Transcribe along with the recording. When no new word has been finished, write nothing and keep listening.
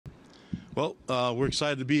Well, we're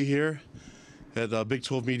excited to be here at Big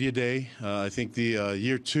 12 Media Day. I think the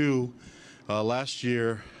year two, last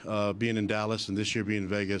year being in Dallas and this year being in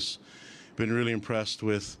Vegas, been really impressed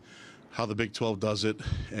with how the Big 12 does it,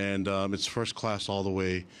 and it's first class all the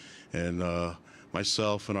way. And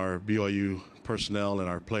myself and our BYU personnel and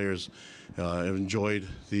our players have enjoyed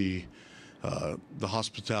the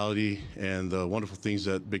hospitality and the wonderful things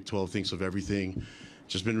that Big 12 thinks of everything.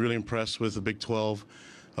 Just been really impressed with the Big 12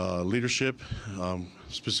 leadership,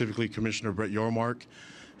 specifically Commissioner Brett Yormark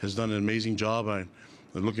has done an amazing job. I'm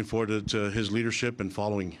looking forward to his leadership and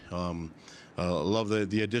following. Love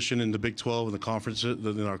the addition in the Big 12 and the conference,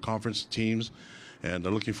 in our conference teams, and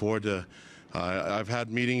looking forward to. I've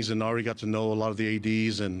had meetings and already got to know a lot of the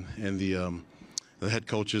ADs and the head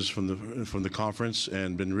coaches from the conference,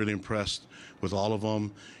 and been really impressed with all of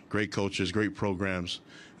them. Great coaches, great programs.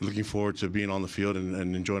 Looking forward to being on the field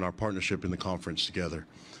and enjoying our partnership in the conference together.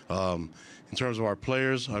 In terms of our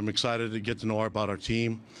players, I'm excited to get to know about our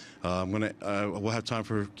team. We'll have time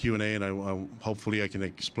for Q&A, and hopefully I can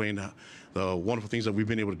explain the wonderful things that we've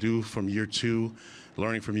been able to do from year two,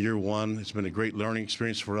 learning from year one. It's been a great learning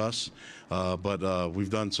experience for us, but we've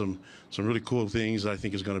done some really cool things that I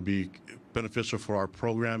think is going to be beneficial for our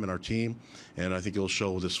program and our team, and I think it'll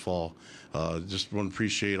show this fall. Just want to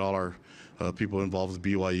appreciate all our people involved with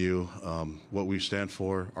BYU, what we stand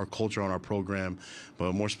for, our culture on our program,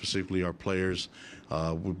 but more specifically our players.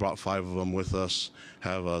 We brought 5 of them with us,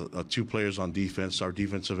 have 2 players on defense, our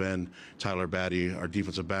defensive end, Tyler Batty, our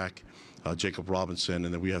defensive back, Jacob Robinson,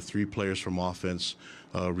 and then we have 3 players from offense,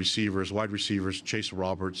 receivers, wide receivers, Chase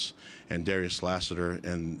Roberts and Darius Lassiter,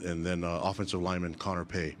 and then offensive lineman Connor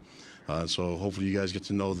Pay. So hopefully you guys get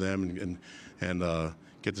to know them and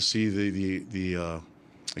get to see the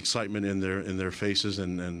excitement in their faces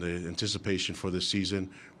and the anticipation for this season.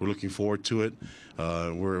 We're looking forward to it.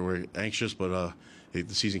 We're anxious, but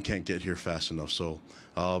the season can't get here fast enough. So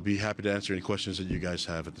I'll be happy to answer any questions that you guys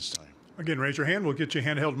have at this time. Again, raise your hand. We'll get you a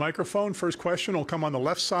handheld microphone. First question will come on the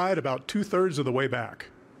left side, about 2/3 of the way back.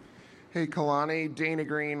 Hey, Kalani, Dana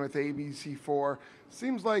Green with ABC4.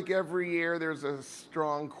 Seems like every year there's a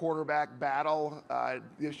strong quarterback battle.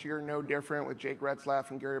 This year, no different with Jake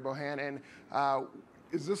Retzlaff and Gary Bohannon.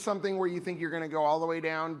 Is this something where you think you're going to go all the way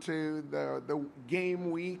down to the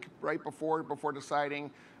game week right before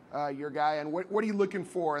deciding your guy? And what are you looking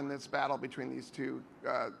for in this battle between these two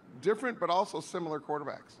different but also similar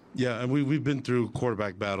quarterbacks? Yeah, and we've been through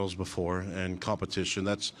quarterback battles before and competition.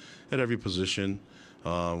 That's at every position.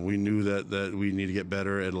 We knew that we need to get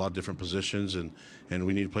better at a lot of different positions, and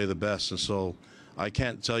we need to play the best. And so I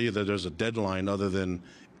can't tell you that there's a deadline other than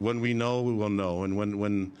when we know, we will know. And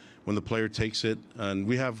when the player takes it, and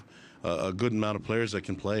we have a good amount of players that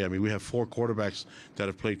can play. I mean, we have 4 quarterbacks that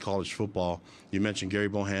have played college football. You mentioned Gary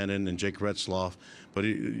Bohannon and Jake Retzlaff, but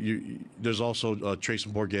there's also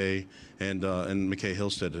Trayson Bourget and McKay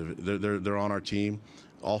Hillstead. They're on our team.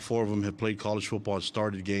 All 4 of them have played college football and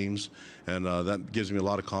started games, and that gives me a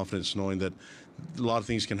lot of confidence knowing that a lot of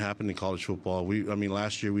things can happen in college football. I mean,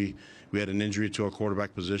 last year we had an injury to our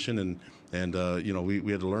quarterback position, and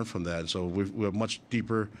we had to learn from that. And so we have much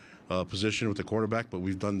deeper position with the quarterback, but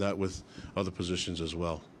we've done that with other positions as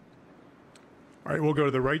well. All right, we'll go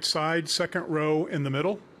to the right side, second row in the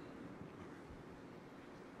middle.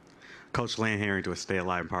 Coach Lane Harrington with Stay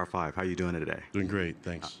Alive in Power 5. How are you doing today? Doing great,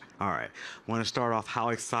 thanks. All right. Want to start off, how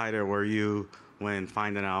excited were you when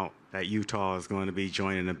finding out that Utah is going to be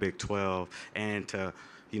joining the Big 12 and to,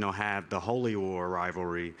 have the Holy War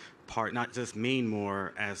rivalry part, not just mean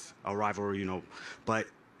more as a rivalry, but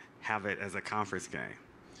have it as a conference game?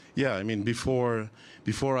 Yeah, I mean, before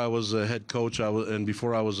I was a head coach, and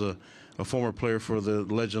before I was a former player for the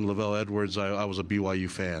legend Lavelle Edwards, I was a BYU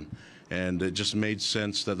fan, and it just made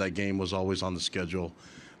sense that game was always on the schedule.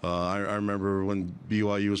 I remember when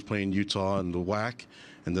BYU was playing Utah in the WAC,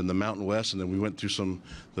 and then the Mountain West, and then we went through some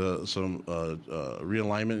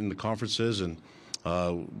realignment in the conferences, and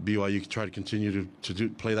BYU tried to continue to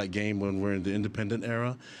play that game when we're in the independent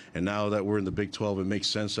era, and now that we're in the Big 12, it makes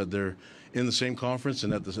sense that they're in the same conference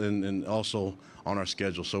and also on our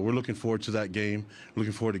schedule. So we're looking forward to that game.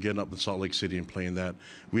 Looking forward to getting up in Salt Lake City and playing that.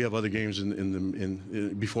 We have other games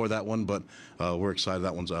in before that one, but we're excited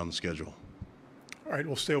that one's on the schedule. All right,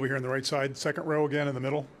 we'll stay over here on the right side, second row again in the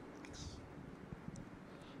middle.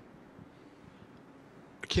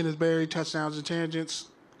 Kenneth Berry, Touchdowns and Tangents.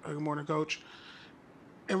 Good morning, Coach.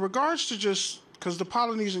 In regards to just, because the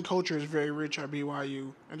Polynesian culture is very rich at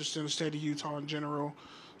BYU and just in the state of Utah in general,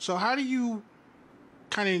 so how do you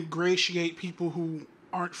kind of ingratiate people who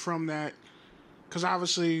aren't from that because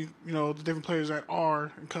obviously, the different players that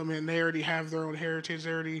are and come in, they already have their own heritage.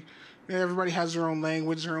 Everybody has their own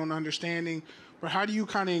language, their own understanding. But how do you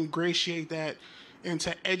kind of ingratiate that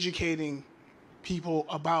into educating people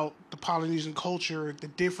about the Polynesian culture, the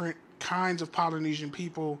different kinds of Polynesian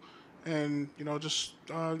people, and just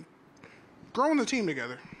growing the team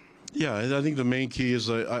together? Yeah, I think the main key is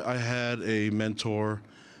I had a mentor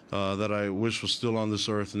that I wish was still on this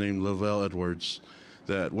earth named Lavelle Edwards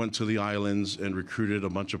that went to the islands and recruited a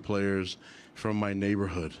bunch of players from my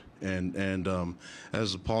neighborhood. And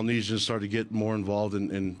as the Polynesians started to get more involved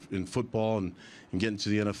in football and getting to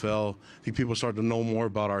the NFL, I think people started to know more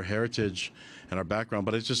about our heritage and our background.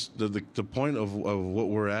 But it's just the point of what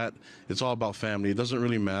we're at. It's all about family. It doesn't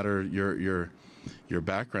really matter your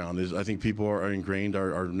background. I think people are ingrained,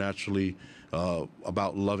 are naturally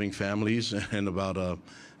about loving families and about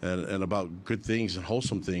good things and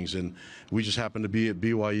wholesome things. And we just happen to be at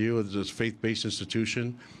BYU. It's a faith-based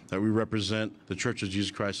institution that we represent the Church of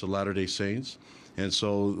Jesus Christ of Latter-day Saints. And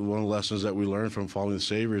so one of the lessons that we learned from following the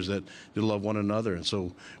Savior is that to love one another. And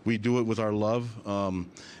so we do it with our love.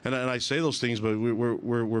 And I say those things, but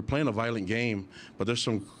we're playing a violent game. But there's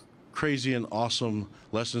some crazy and awesome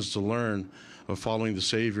lessons to learn of following the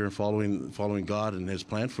Savior and following God and His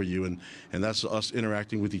plan for you, and that's us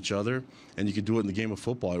interacting with each other. And you can do it in the game of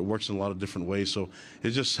football. It works in a lot of different ways. So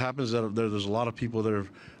it just happens that there's a lot of people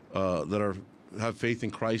that have faith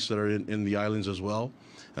in Christ that are in the islands as well,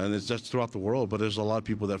 and it's just throughout the world. But there's a lot of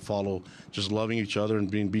people that follow just loving each other and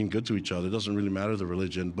being good to each other. It doesn't really matter the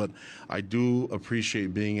religion, but I do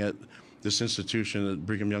appreciate being at this institution at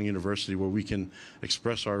Brigham Young University where we can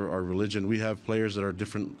express our religion. We have players that are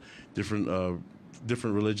different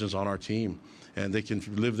religions on our team, and they can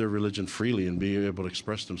live their religion freely and be able to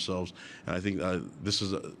express themselves. And I think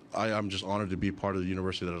I'm just honored to be part of the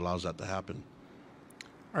university that allows that to happen.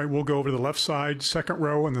 All right, we'll go over to the left side, second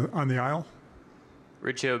row on the aisle.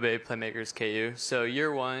 Richie Obey, Playmakers KU. So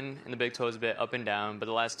year one in the Big 12 is a bit up and down, but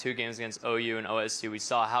the last two games against OU and OSU, we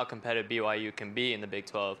saw how competitive BYU can be in the Big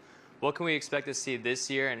 12. What can we expect to see this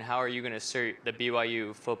year, and how are you going to assert the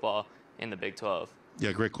BYU football in the Big 12?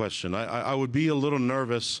 Yeah, great question. I would be a little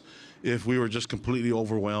nervous if we were just completely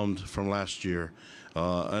overwhelmed from last year.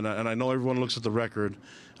 And I know everyone looks at the record,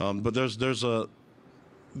 but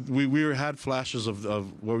we had flashes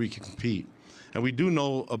of where we can compete. And we do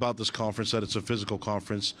know about this conference that it's a physical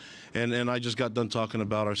conference. And I just got done talking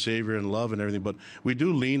about our Savior and love and everything, but we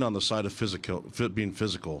do lean on the side of being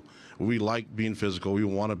physical. We like being physical. We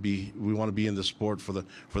want to be in the sport for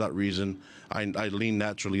that reason. I lean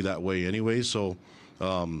naturally that way anyway. So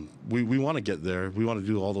we want to get there. We want to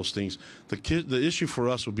do all those things. The issue for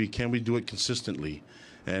us would be, can we do it consistently?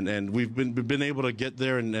 And we've been able to get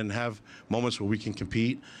there and have moments where we can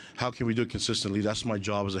compete. How can we do it consistently? That's my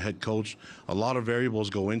job as a head coach. A lot of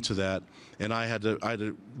variables go into that, and I had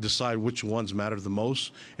to decide which ones matter the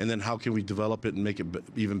most, and then how can we develop it and make it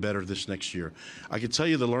even better this next year. I can tell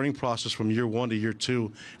you the learning process from year one to year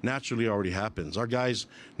two naturally already happens. Our guys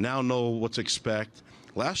now know what to expect.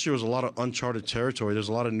 Last year was a lot of uncharted territory. There's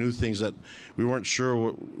a lot of new things that we weren't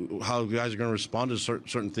sure how guys are going to respond to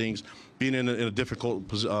certain things. Being in a difficult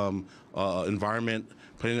environment,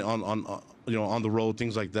 playing on the road,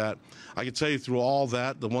 things like that. I can tell you through all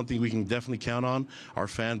that, the one thing we can definitely count on, our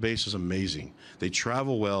fan base is amazing. They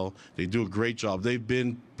travel well. They do a great job. They've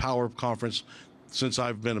been Power Conference since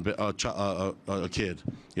I've been a kid.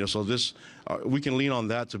 So this we can lean on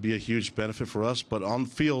that to be a huge benefit for us. But on the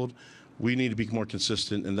field, we need to be more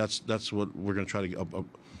consistent, and that's what we're going to try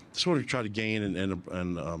to try to gain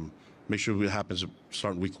and make sure it happens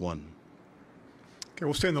starting week one. Okay,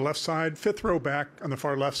 we'll stay on the left side. Fifth row back on the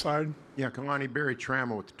far left side. Yeah, Kalani, Barry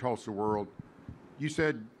Trammell with the Tulsa World. You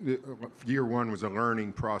said year one was a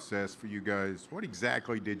learning process for you guys. What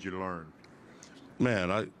exactly did you learn?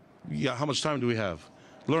 Man, how much time do we have?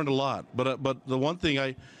 Learned a lot, but the one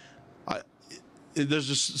thing there's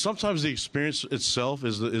just sometimes the experience itself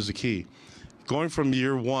is the key. Going from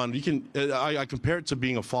year one, I compare it to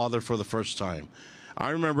being a father for the first time.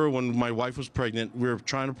 I remember when my wife was pregnant, we were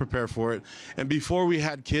trying to prepare for it. And before we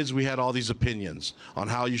had kids, we had all these opinions on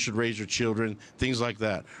how you should raise your children, things like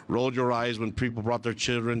that. Rolled your eyes when people brought their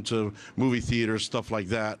children to movie theaters, stuff like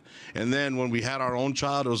that. And then when we had our own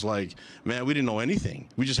child, it was like, man, we didn't know anything.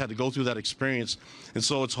 We just had to go through that experience. And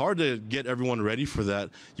so it's hard to get everyone ready for that.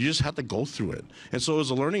 You just have to go through it. And so it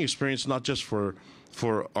was a learning experience, not just for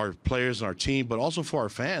our players and our team, but also for our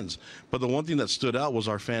fans. But the one thing that stood out was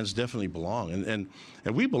our fans definitely belong. And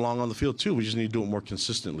we belong on the field too. We just need to do it more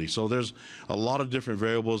consistently. So there's a lot of different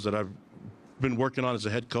variables that I've been working on as a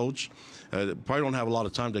head coach. Probably don't have a lot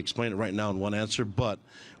of time to explain it right now in one answer, but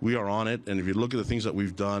we are on it. And if you look at the things that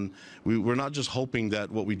we've done, we're not just hoping that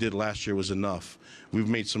what we did last year was enough. We've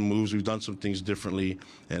made some moves. We've done some things differently.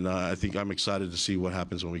 And I think I'm excited to see what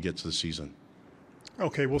happens when we get to the season.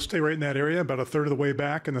 Okay, we'll stay right in that area, about a third of the way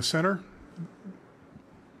back in the center.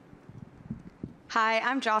 Hi,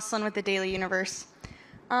 I'm Jocelyn with the Daily Universe.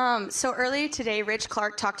 So earlier today, Rich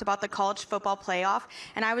Clark talked about the college football playoff,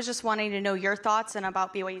 and I was just wanting to know your thoughts and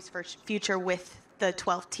about BYU's future with the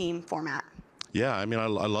 12-team format. Yeah, I mean, I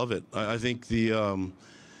love it. I think the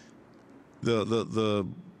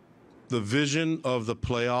vision of the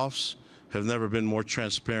playoffs have never been more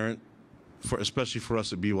transparent, especially for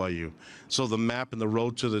us at BYU. So the map and the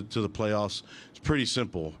road to the playoffs is pretty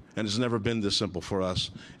simple, and it's never been this simple for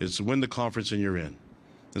us. It's win the conference and you're in.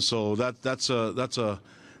 And so that's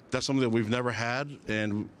something that we've never had,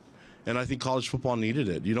 and I think college football needed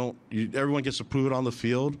it. Everyone gets to prove it on the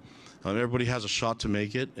field. Everybody has a shot to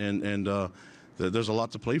make it, and there's a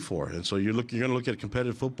lot to play for. And so you're going to look at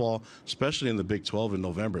competitive football, especially in the Big 12 in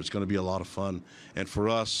November. It's going to be a lot of fun. And for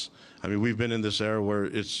us, I mean, we've been in this era where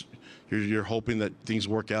you're hoping that things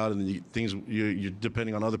work out, and you're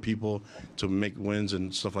depending on other people to make wins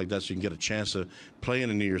and stuff like that, so you can get a chance to play in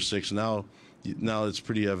a New Year's Six. Now it's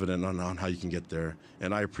pretty evident on how you can get there,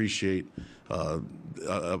 and I appreciate it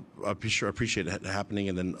happening,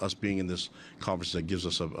 and then us being in this conference that gives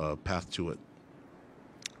us a path to it.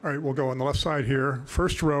 All right, we'll go on the left side here.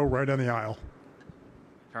 First row, right on the aisle.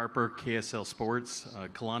 Harper, KSL Sports.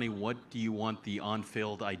 Kalani, what do you want the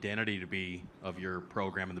on-field identity to be of your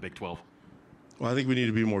program in the Big 12? Well, I think we need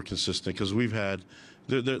to be more consistent, because we've had,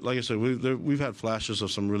 like I said, we've had flashes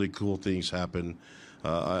of some really cool things happen.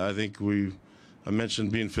 I think I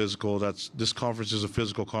mentioned being physical. This conference is a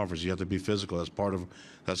physical conference. You have to be physical.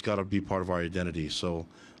 That's got to be part of our identity. So,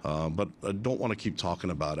 but I don't want to keep talking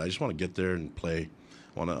about it. I just want to get there and play.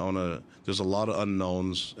 There's a lot of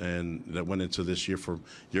unknowns that went into this year. From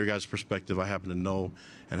your guys' perspective, I happen to know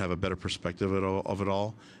and have a better perspective of it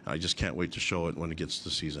all. I just can't wait to show it when it gets to the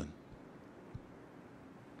season.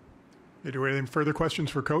 Do we have any further questions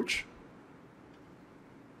for Coach?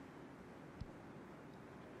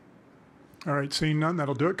 All right, seeing none,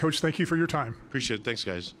 that'll do it. Coach, thank you for your time. Appreciate it. Thanks,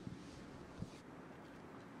 guys.